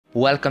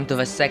Welcome to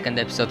the second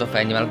episode of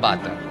Animal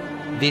Battle.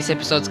 This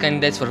episode's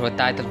candidates for the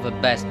title of the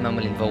best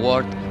mammal in the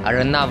world are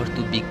another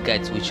two big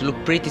cats which look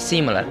pretty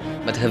similar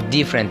but have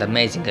different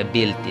amazing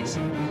abilities.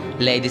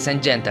 Ladies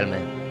and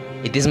gentlemen,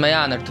 it is my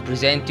honor to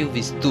present you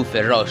these two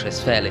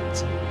ferocious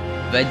felines.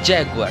 The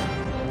Jaguar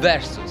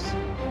versus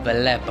the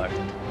Leopard.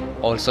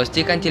 Also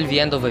stick until the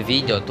end of the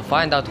video to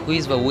find out who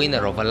is the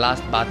winner of the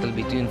last battle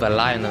between the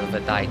lion and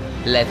the tiger.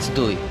 Let's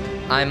do it.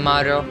 I'm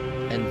Mario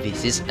and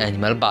this is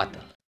Animal Battle.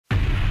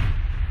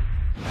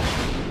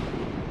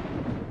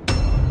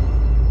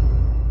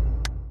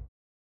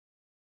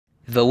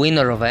 The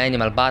winner of the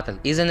animal battle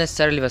isn't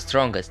necessarily the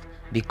strongest,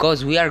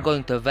 because we are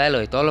going to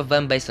evaluate all of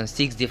them based on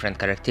 6 different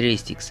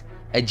characteristics: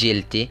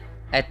 agility,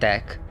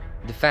 attack,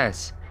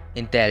 defense,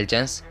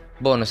 intelligence,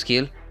 bonus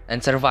skill,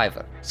 and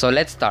survival. So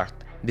let's start.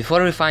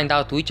 Before we find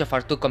out which of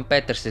our two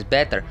competitors is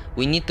better,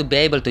 we need to be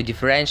able to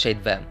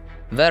differentiate them.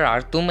 There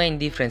are two main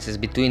differences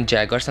between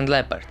jaguars and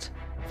leopards.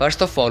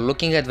 First of all,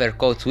 looking at their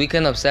coats, we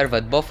can observe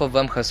that both of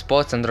them have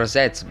spots and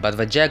rosettes, but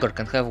the jaguar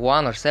can have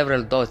one or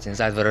several dots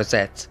inside the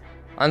rosettes.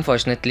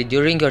 Unfortunately,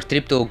 during your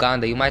trip to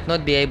Uganda, you might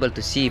not be able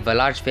to see if a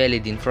large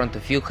felid in front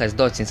of you has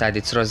dots inside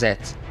its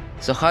rosettes.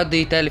 So how do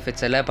you tell if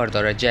it's a leopard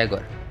or a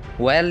jaguar?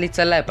 Well, it's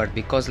a leopard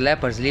because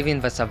leopards live in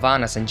the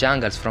savannas and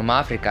jungles from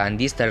Africa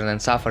and Eastern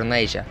and Southern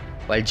Asia,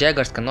 while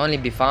jaguars can only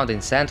be found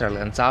in Central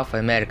and South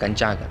American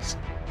jungles.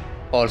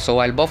 Also,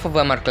 while both of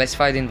them are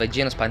classified in the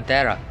genus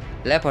Panthera,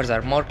 leopards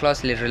are more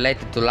closely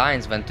related to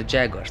lions than to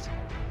jaguars.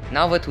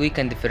 Now that we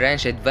can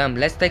differentiate them,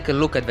 let's take a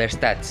look at their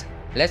stats.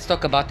 Let's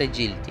talk about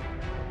agility.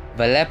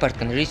 The leopard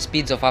can reach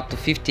speeds of up to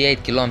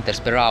 58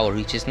 km per hour,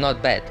 which is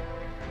not bad,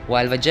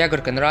 while the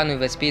jaguar can run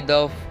with a speed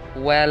of,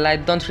 well, I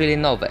don't really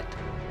know that.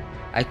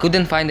 I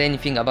couldn't find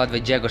anything about the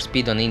jaguar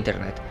speed on the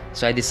internet,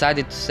 so I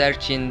decided to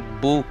search in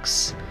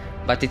books,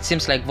 but it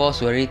seems like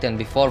those were written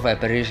before the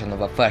apparition of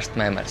the first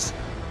mammals.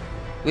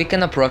 We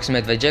can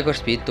approximate the jaguar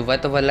speed to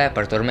that of a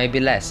leopard or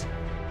maybe less,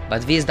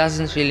 but this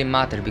doesn't really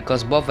matter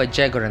because both the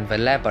jaguar and the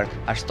leopard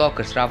are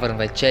stalkers rather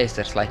than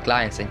chasers like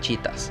lions and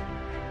cheetahs.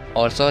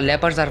 Also,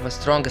 leopards are the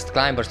strongest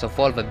climbers of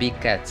all the big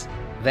cats.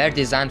 They're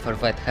designed for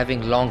that,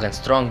 having long and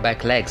strong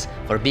back legs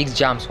for big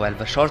jumps, while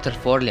the shorter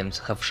forelimbs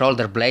have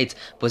shoulder blades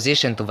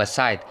positioned to the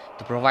side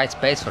to provide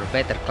space for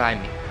better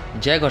climbing.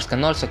 Jaguars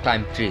can also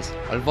climb trees,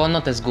 although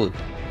not as good,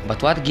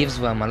 but what gives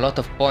them a lot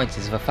of points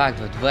is the fact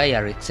that they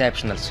are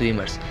exceptional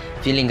swimmers,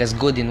 feeling as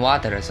good in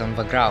water as on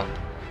the ground,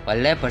 while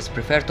leopards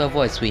prefer to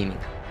avoid swimming.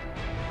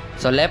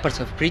 So leopards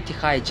have pretty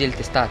high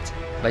agility stats,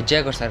 but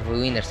jaguars are the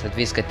winners at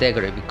this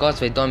category because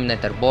they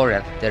dominate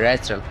arboreal,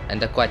 terrestrial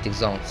and aquatic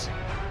zones.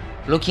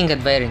 Looking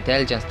at their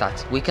intelligence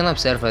stats, we can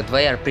observe that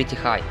they are pretty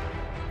high.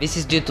 This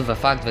is due to the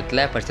fact that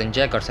leopards and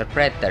jaguars are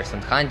predators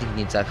and hunting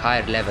needs a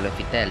higher level of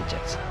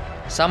intelligence.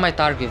 Some might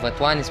argue that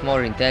one is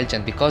more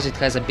intelligent because it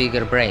has a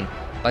bigger brain,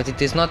 but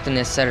it is not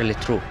necessarily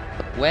true.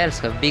 Whales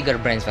have bigger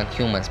brains than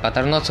humans but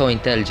are not so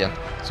intelligent,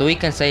 so we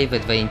can say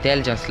that the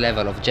intelligence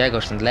level of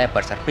jaguars and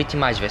leopards are pretty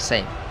much the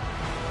same.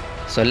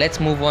 So let's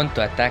move on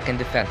to attack and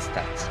defense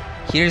stats.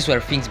 Here's where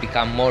things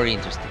become more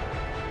interesting.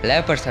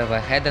 Leopards have a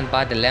head and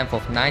body length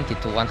of 90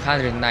 to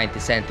 190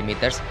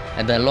 cm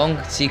and a long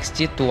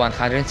 60 to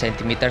 100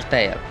 cm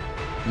tail.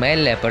 Male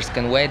leopards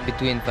can weigh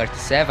between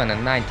 37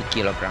 and 90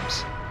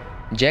 kg.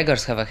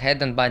 Jaguars have a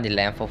head and body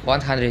length of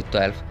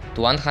 112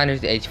 to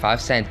 185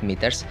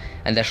 cm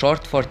and a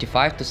short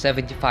 45 to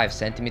 75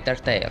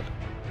 cm tail.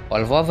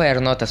 Although they are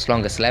not as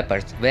long as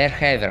leopards, they are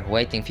heavier,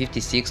 weighing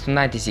 56 to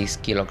 96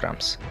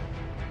 kg.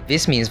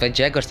 This means that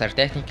jaguars are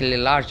technically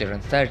larger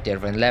and sturdier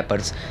than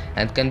leopards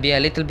and can be a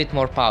little bit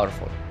more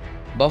powerful.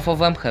 Both of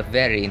them have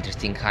very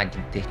interesting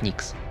hunting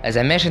techniques. As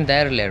I mentioned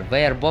earlier,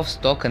 they are both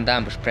stalk and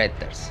ambush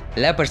predators.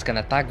 Leopards can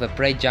attack the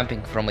prey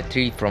jumping from a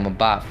tree from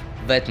above.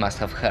 That must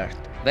have hurt.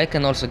 They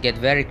can also get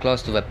very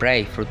close to the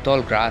prey through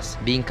tall grass,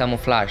 being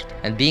camouflaged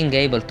and being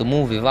able to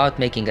move without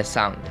making a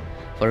sound.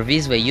 For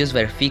this they use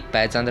their thick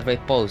pads under their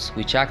paws,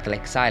 which act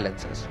like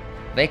silencers.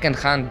 They can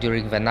hunt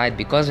during the night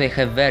because they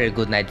have very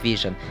good night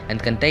vision and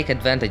can take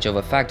advantage of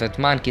the fact that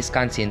monkeys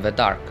can't see in the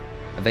dark.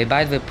 They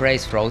bite the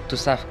prey's throat to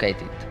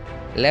suffocate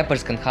it.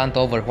 Leopards can hunt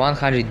over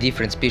 100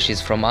 different species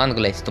from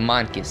ungulates to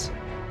monkeys.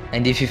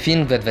 And if you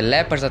think that the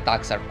leopard's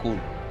attacks are cool,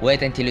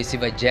 wait until you see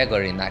the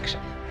jaguar in action.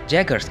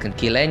 Jaguars can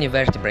kill any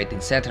vertebrate in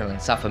Central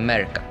and South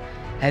America,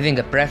 having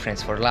a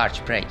preference for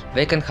large prey.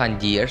 They can hunt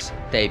deers,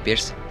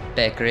 tapirs,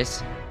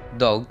 peccaries,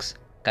 dogs,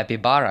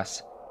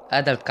 capybaras,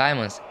 adult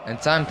caimans and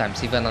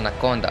sometimes even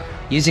anaconda.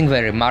 Using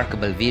their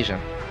remarkable vision,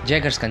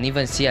 jaguars can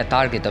even see a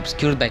target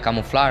obscured by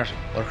camouflage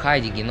or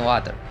hiding in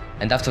water,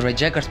 and after a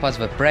jaguar spots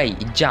the prey,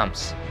 it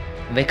jumps.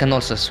 They can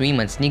also swim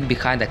and sneak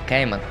behind a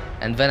caiman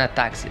and then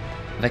attacks it.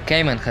 The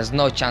caiman has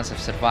no chance of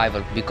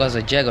survival because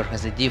the jaguar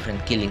has a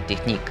different killing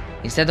technique.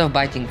 Instead of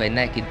biting the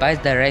neck, it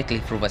bites directly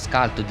through the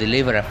skull to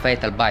deliver a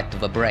fatal bite to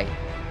the brain.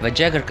 The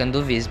jaguar can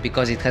do this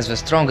because it has the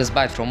strongest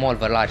bite from all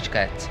the large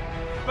cats.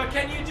 But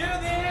can you do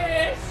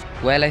this?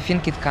 Well, I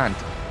think it can't,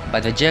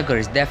 but the jaguar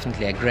is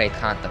definitely a great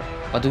hunter.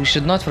 But we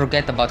should not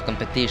forget about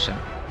competition.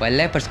 While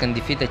leopards can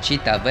defeat a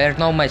cheetah, they are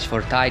no match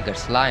for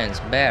tigers, lions,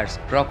 bears,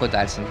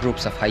 crocodiles and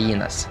groups of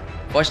hyenas.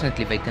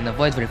 Fortunately, they can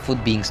avoid their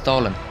food being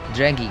stolen,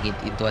 dragging it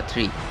into a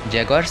tree.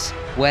 Jaguars?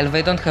 Well,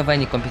 they don't have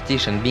any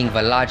competition, being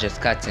the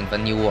largest cats in the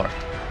New World.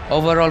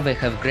 Overall, they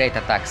have great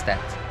attack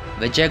stats,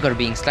 the jaguar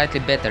being slightly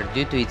better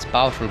due to its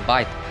powerful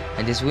bite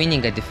and is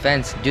winning a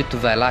defense due to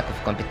the lack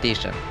of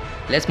competition.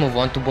 Let's move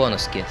on to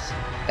bonus skills.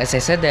 As I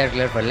said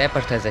earlier, the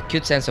leopard has a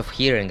cute sense of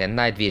hearing and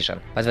night vision,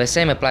 but the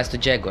same applies to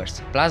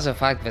jaguars, plus the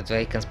fact that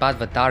they can spot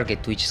the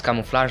target which is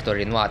camouflaged or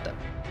in water.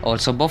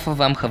 Also, both of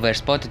them have their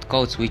spotted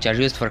coats which are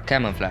used for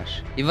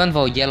camouflage. Even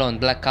though yellow and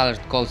black colored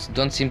coats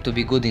don't seem to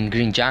be good in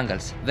green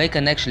jungles, they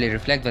can actually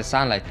reflect the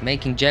sunlight,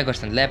 making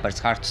jaguars and leopards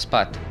hard to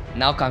spot.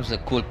 Now comes the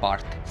cool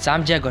part.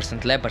 Some jaguars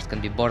and leopards can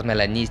be born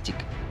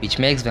melanistic, which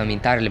makes them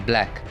entirely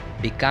black,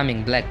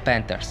 becoming black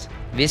panthers.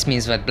 This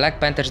means that black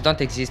panthers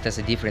don't exist as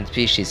a different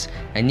species,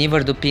 and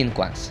neither do pink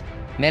ones.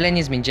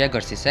 Melanism in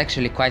jaguars is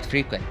actually quite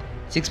frequent,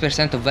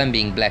 6% of them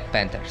being black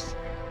panthers.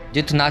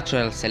 Due to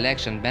natural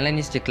selection,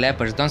 melanistic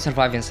leopards don't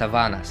survive in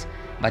savannas,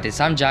 but in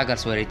some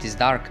jungles where it is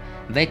dark,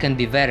 they can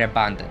be very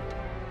abundant.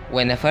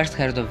 When I first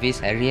heard of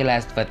this, I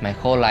realized that my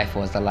whole life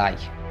was a lie.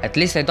 At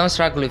least I don't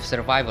struggle with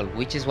survival,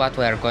 which is what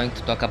we are going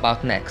to talk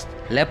about next.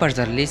 Leopards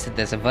are listed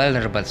as a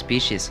vulnerable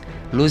species,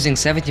 losing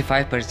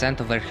 75%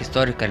 of their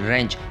historical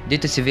range due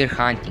to severe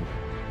hunting.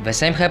 The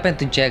same happened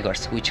to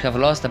jaguars, which have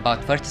lost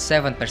about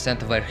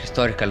 37% of their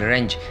historical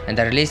range and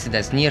are listed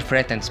as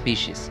near-threatened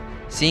species.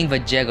 Seeing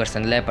that jaguars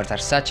and leopards are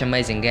such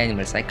amazing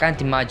animals, I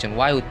can't imagine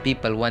why would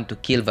people want to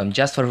kill them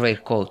just for their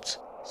coats.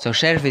 So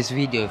share this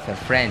video with your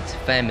friends,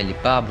 family,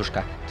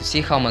 babushka to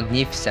see how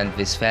magnificent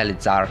these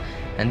felids are.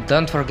 And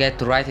don't forget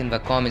to write in the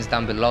comments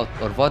down below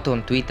or vote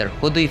on Twitter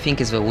who do you think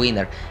is the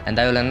winner, and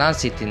I will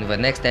announce it in the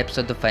next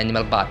episode of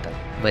Animal Battle.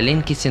 The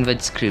link is in the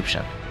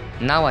description.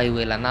 Now I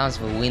will announce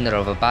the winner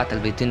of a battle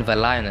between the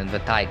lion and the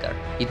tiger.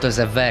 It was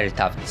a very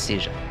tough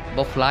decision.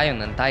 Both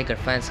lion and tiger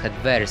fans had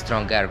very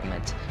strong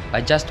arguments,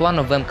 but just one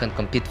of them can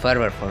compete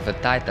further for the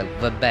title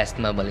the best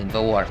mammal in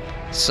the world.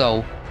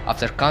 So,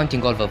 after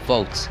counting all the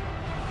votes,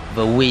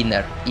 the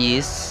winner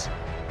is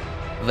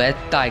the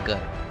tiger.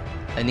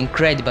 An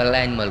incredible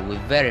animal with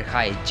very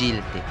high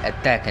agility,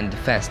 attack and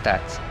defense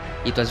stats.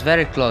 It was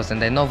very close,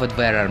 and I know that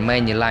there are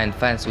many lion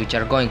fans which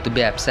are going to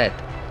be upset,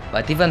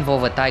 but even though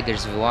the tiger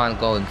is the one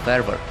going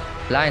further,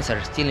 lions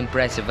are still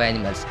impressive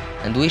animals,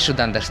 and we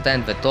should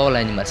understand that all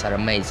animals are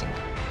amazing.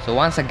 So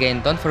once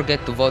again, don't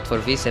forget to vote for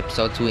this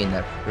episode's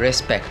winner.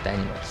 Respect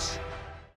animals.